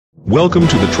Welcome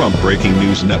to the Trump Breaking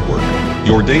News Network,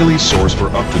 your daily source for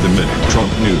up-to-the-minute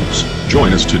Trump news.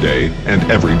 Join us today and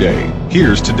every day.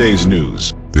 Here's today's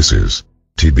news. This is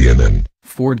TBNN.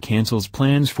 Ford cancels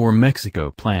plans for Mexico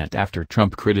plant after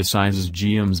Trump criticizes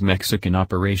GM's Mexican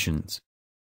operations.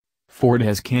 Ford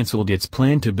has canceled its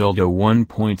plan to build a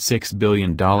 $1.6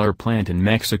 billion plant in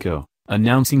Mexico,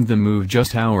 announcing the move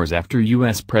just hours after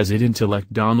U.S.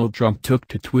 President-elect Donald Trump took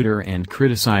to Twitter and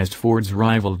criticized Ford's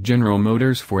rival General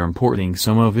Motors for importing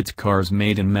some of its cars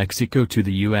made in Mexico to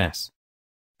the U.S.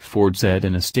 Ford said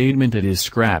in a statement it is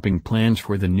scrapping plans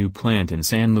for the new plant in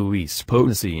San Luis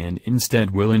Potosi and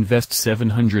instead will invest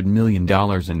 $700 million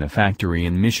in a factory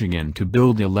in Michigan to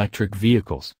build electric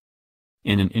vehicles.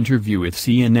 In an interview with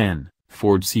CNN,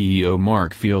 Ford CEO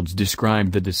Mark Fields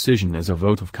described the decision as a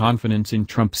vote of confidence in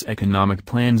Trump's economic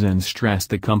plans and stressed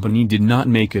the company did not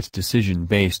make its decision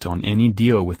based on any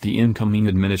deal with the incoming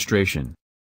administration.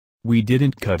 "We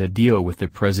didn't cut a deal with the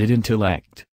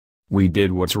president-elect. We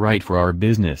did what's right for our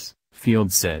business,"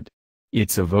 Fields said.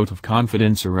 "It's a vote of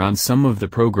confidence around some of the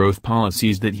pro-growth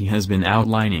policies that he has been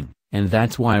outlining, and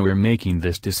that's why we're making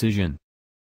this decision."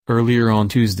 Earlier on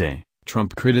Tuesday,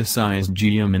 Trump criticized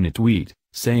GM in a tweet,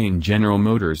 saying General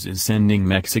Motors is sending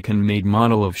Mexican-made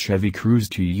model of Chevy Cruze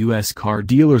to U.S. car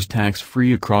dealers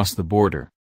tax-free across the border,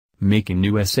 making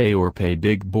U.S.A. or pay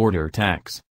big border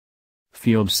tax.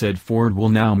 Fields said Ford will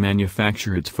now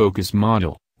manufacture its Focus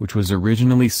model, which was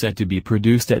originally set to be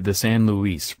produced at the San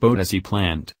Luis Potosi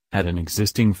plant, at an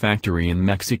existing factory in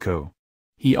Mexico.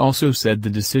 He also said the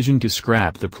decision to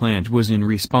scrap the plant was in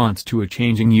response to a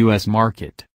changing U.S.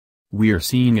 market. "We are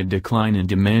seeing a decline in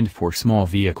demand for small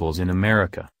vehicles in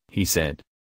America," he said.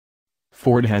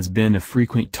 Ford has been a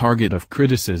frequent target of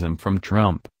criticism from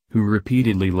Trump, who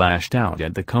repeatedly lashed out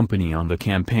at the company on the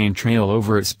campaign trail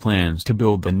over its plans to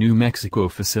build the New Mexico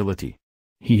facility.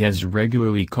 He has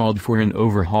regularly called for an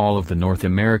overhaul of the North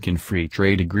American Free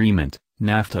Trade Agreement,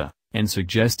 NAFTA, and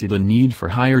suggested a need for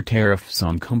higher tariffs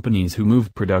on companies who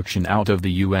move production out of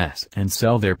the U.S. and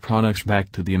sell their products back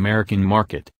to the American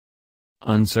market.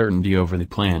 Uncertainty over the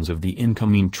plans of the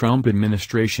incoming Trump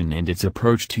administration and its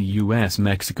approach to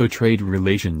U.S.-Mexico trade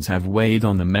relations have weighed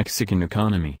on the Mexican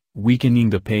economy,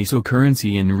 weakening the peso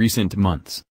currency in recent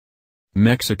months.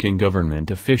 Mexican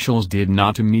government officials did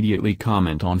not immediately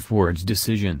comment on Ford's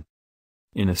decision.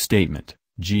 In a statement,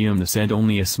 GM said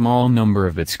only a small number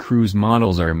of its Cruze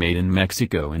models are made in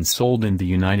Mexico and sold in the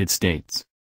United States.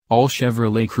 All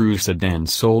Chevrolet Cruze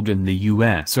sedans sold in the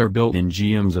U.S. are built in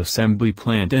GM's assembly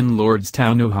plant in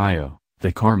Lordstown, Ohio,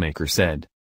 the carmaker said.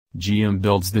 GM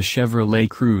builds the Chevrolet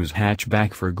Cruze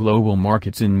hatchback for global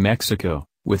markets in Mexico,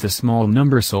 with a small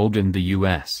number sold in the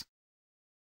U.S.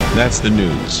 That's the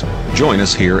news. Join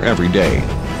us here every day.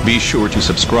 Be sure to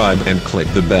subscribe and click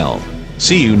the bell.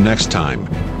 See you next time.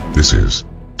 This is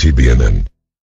TBNN.